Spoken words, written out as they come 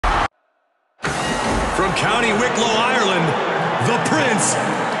From County Wicklow, Ireland, the Prince,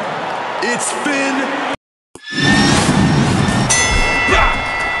 it's Finn.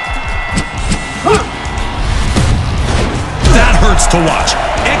 That hurts to watch.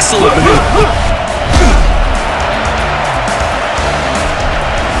 Excellent maneuver.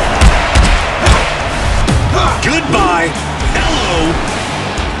 Goodbye. Hello.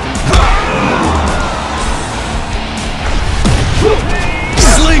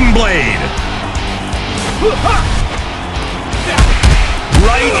 Sling blade.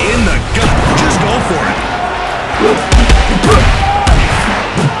 Right in the gut. Just go for it.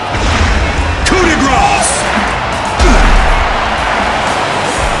 Coup de grace.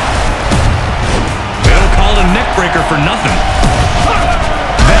 They don't call it a neck breaker for nothing.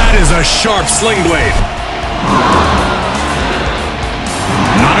 That is a sharp sling blade.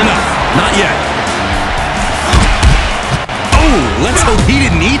 Not enough. Not yet. Oh, let's hope he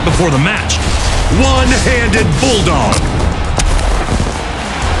didn't eat before the match. One-handed bulldog.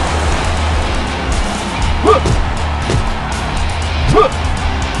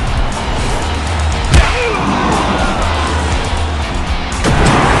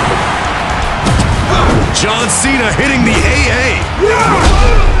 John Cena hitting the AA.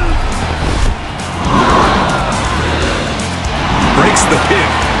 Breaks the pin.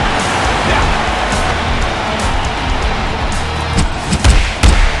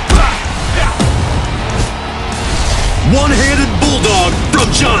 One-handed bulldog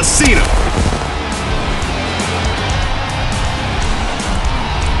from John Cena.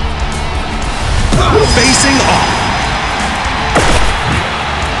 Facing off.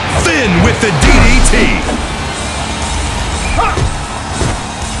 Finn with the DDT.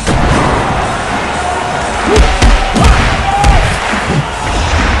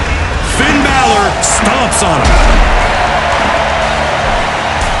 Finn Balor stomps on him.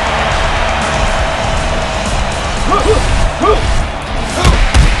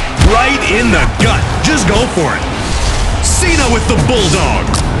 Right in the gut. Just go for it. Cena with the bulldog.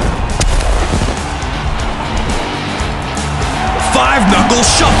 Five-knuckle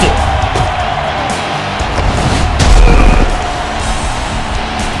shuffle.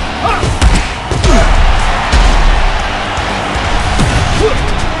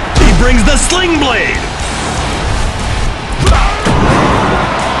 He brings the sling blade.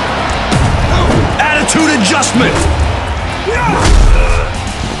 Attitude adjustment.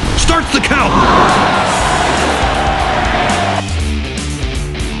 Starts the count.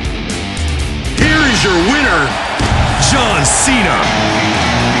 Here is your winner, John Cena.